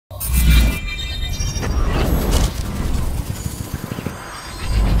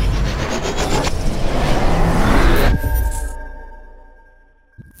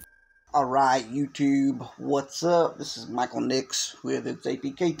Alright, YouTube, what's up? This is Michael Nix with It's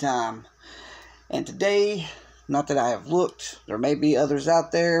APKTime. And today, not that I have looked, there may be others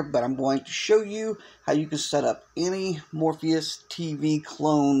out there, but I'm going to show you how you can set up any Morpheus TV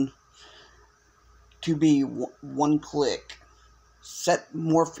clone to be one click. Set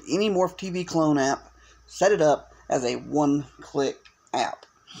any Morph TV clone app, set it up as a one-click app.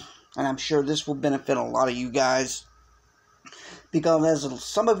 And I'm sure this will benefit a lot of you guys, because as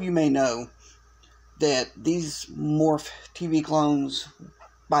some of you may know, that these Morph TV clones,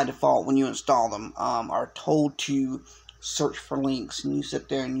 by default, when you install them, are told to search for links, and you sit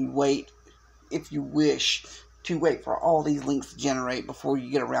there and you wait, if you wish, to wait for all these links to generate before you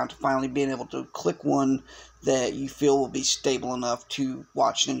get around to finally being able to click one that you feel will be stable enough to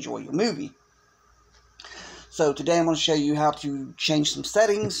watch and enjoy your movie. So today I'm going to show you how to change some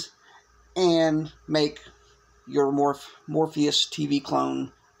settings and make your Morpheus TV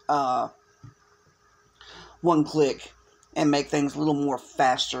clone one click, and make things a little more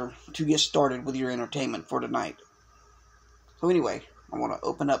faster to get started with your entertainment for tonight. So anyway, I want to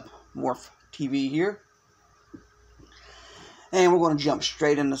open up Morph TV here, and we're going to jump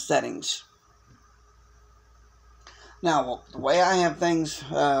straight into settings. Now, the way I have things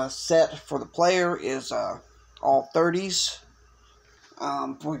set for the player is all 30s.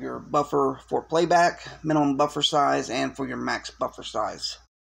 For your buffer for playback, minimum buffer size, and for your max buffer size.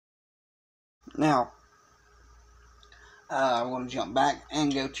 Now, I want to jump back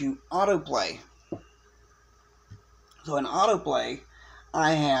and go to autoplay. So in autoplay,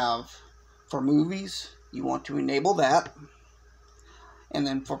 I have for movies, you want to enable that. And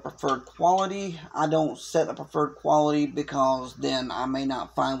then for preferred quality, I don't set a preferred quality because then I may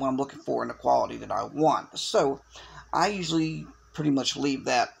not find what I'm looking for in the quality that I want. So I usually pretty much leave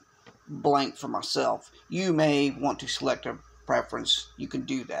that blank for myself. You may want to select a preference. You can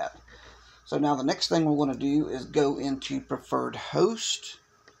do that. So now the next thing we're going to do is go into preferred host,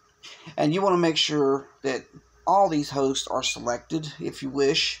 and you want to make sure that all these hosts are selected if you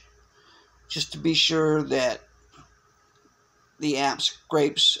wish, just to be sure that the app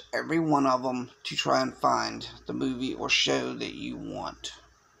scrapes every one of them to try and find the movie or show that you want.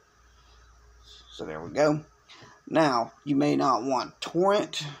 So there we go. Now, you may not want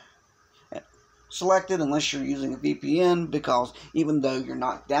torrent selected unless you're using a VPN, because even though you're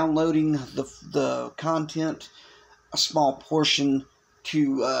not downloading the content, a small portion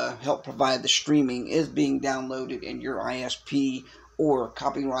to help provide the streaming is being downloaded, and your ISP or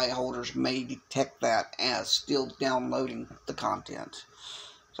copyright holders may detect that as still downloading the content.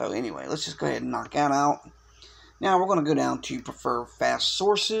 So anyway, let's just go ahead and knock that out. Now we're going to go down to prefer fast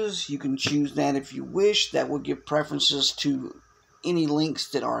sources. You can choose that if you wish. That will give preferences to any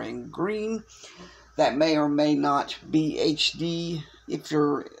links that are in green. That may or may not be HD. If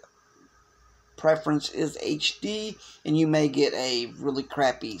your preference is HD, and you may get a really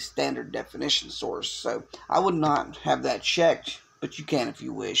crappy standard definition source. So I would not have that checked, but you can if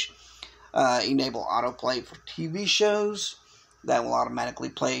you wish. Enable autoplay for TV shows. That will automatically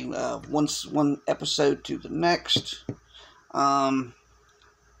play one episode to the next. No,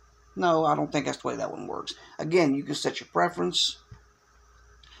 I don't think that's the way that one works. Again, you can set your preference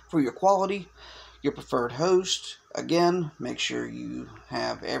for your quality, your preferred host. Again, make sure you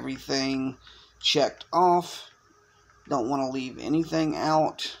have everything checked off. Don't want to leave anything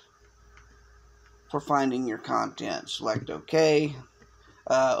out for finding your content. Select OK.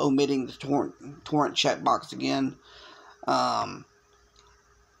 Omitting the torrent checkbox again.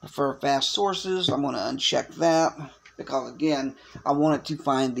 Prefer fast sources. I'm going to uncheck that, because again, I want it to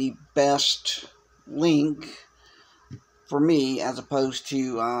find the best link for me, as opposed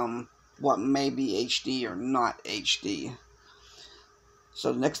to what may be HD or not HD.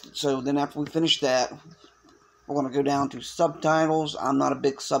 So then after we finish that, we're going to go down to subtitles. I'm not a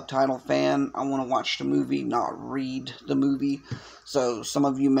big subtitle fan. I want to watch the movie, not read the movie. So some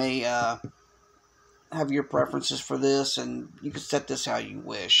of you may have your preferences for this, and you can set this how you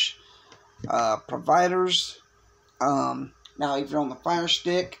wish. Providers. Now, if you're on the Fire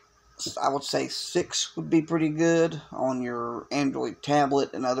Stick, I would say 6 would be pretty good. On your Android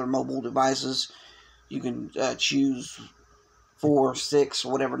tablet and other mobile devices, you can choose 4, 6,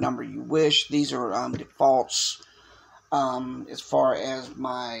 or whatever number you wish. These are defaults. As far as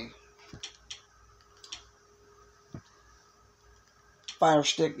my Fire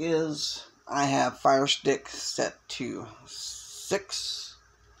Stick is, I have Fire Stick set to 6,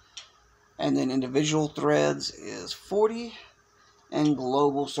 and then individual threads is 40, and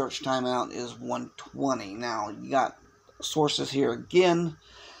global search timeout is 120. Now, you got sources here again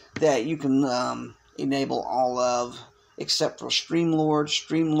that you can enable all of. except for Streamlord.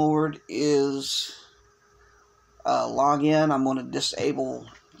 Streamlord is login. I'm going to disable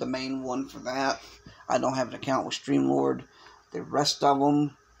the main one for that. I don't have an account with Streamlord. The rest of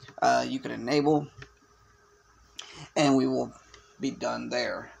them you can enable, and we will be done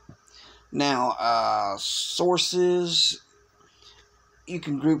there. Now, sources, you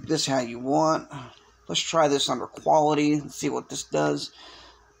can group this how you want. Let's try this under quality and see what this does.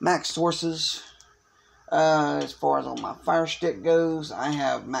 Max sources. As far as on my Fire Stick goes, I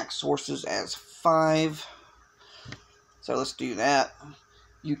have max sources as 5. So let's do that.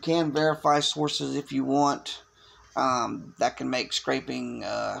 You can verify sources if you want. That can make scraping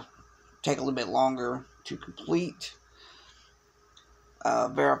take a little bit longer to complete.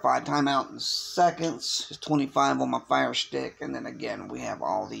 Verify timeout in seconds is 25 on my Fire Stick, and then again we have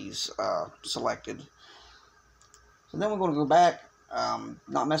all these selected. So then we're going to go back.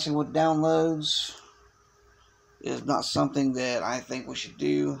 Not messing with downloads is not something that I think we should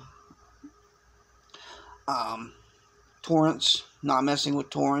do. Torrents, not messing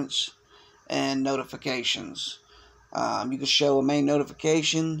with torrents, and notifications. You can show a main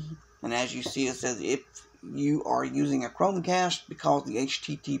notification, and as you see it says if you are using a Chromecast, because the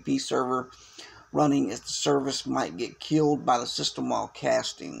HTTP server running the service might get killed by the system while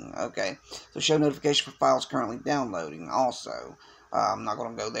casting. Okay, so show notification for files currently downloading also. I'm not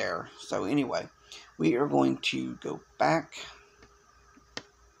going to go there. So anyway, we are going to go back,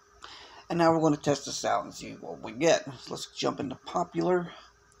 and now we're going to test this out and see what we get. So let's jump into popular,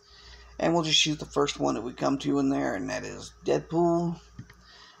 and we'll just shoot the first one that we come to in there, and that is Deadpool.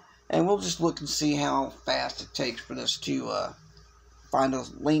 And we'll just look and see how fast it takes for this to find a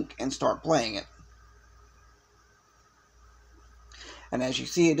link and start playing it. And as you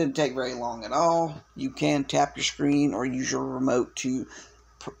see, it didn't take very long at all. You can tap your screen or use your remote to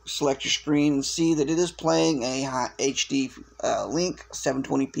select your screen and see that it is playing a high HD link,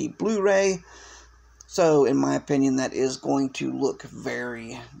 720p Blu-ray. So, in my opinion, that is going to look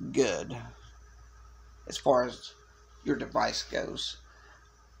very good as far as your device goes.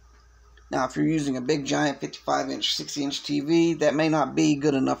 Now, if you're using a big, giant 55-inch, 60-inch TV, that may not be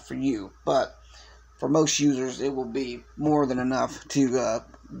good enough for you. But for most users, it will be more than enough to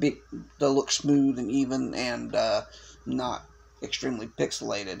look smooth and even and not extremely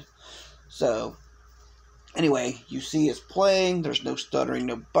pixelated. So, anyway, you see it's playing. There's no stuttering,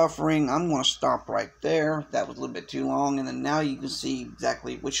 no buffering. I'm going to stop right there. That was a little bit too long. And then now you can see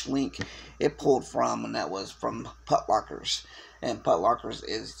exactly which link it pulled from, and that was from Putlockers. And Putlockers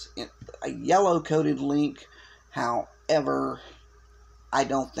is a yellow-coded link. However, I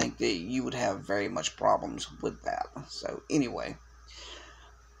don't think that you would have very much problems with that. So, anyway.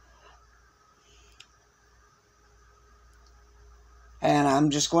 And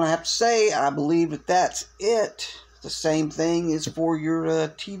I'm just going to have to say, I believe that that's it. The same thing is for your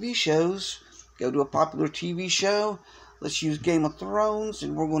TV shows. Go to a popular TV show. Let's use Game of Thrones,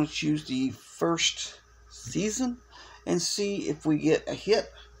 and we're going to choose the first season and see if we get a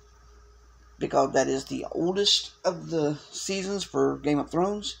hit, because that is the oldest of the seasons for Game of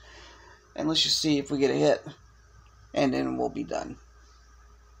Thrones. And let's just see if we get a hit, and then we'll be done.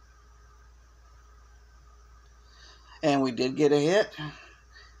 And we did get a hit.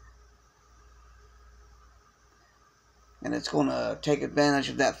 And it's going to take advantage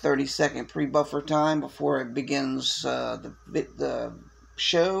of that 30-second pre-buffer time before it begins the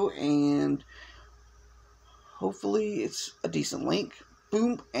show. And hopefully it's a decent link.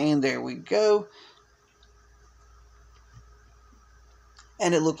 Boom. And there we go.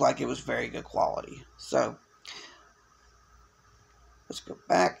 And it looked like it was very good quality. So, let's go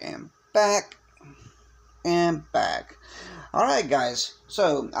back and back. And back. Alright guys,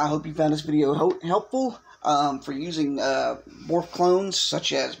 so I hope you found this video helpful for using Morph clones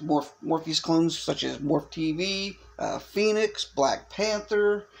such as Morpheus clones such as Morph TV, Phoenix, Black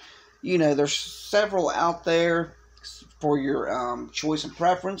Panther. You know, there's several out there for your choice and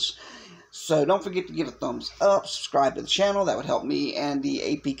preference. So don't forget to give a thumbs up, subscribe to the channel. That would help me and the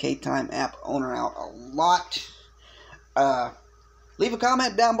APKTime app owner out a lot. Leave a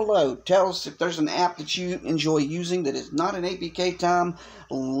comment down below. Tell us if there's an app that you enjoy using that is not an APKTime.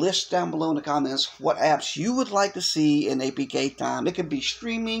 List down below in the comments what apps you would like to see in APKTime. It can be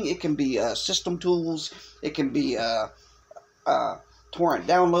streaming. It can be system tools. It can be torrent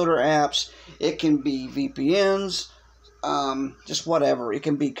downloader apps. It can be VPNs. Just whatever. It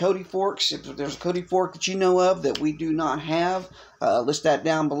can be Cody forks. If there's a Cody fork that you know of that we do not have, list that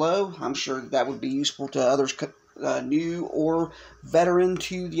down below. I'm sure that would be useful to others new or veteran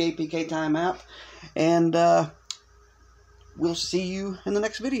to the APKTime app. And we'll see you in the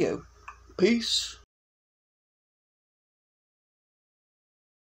next video. Peace.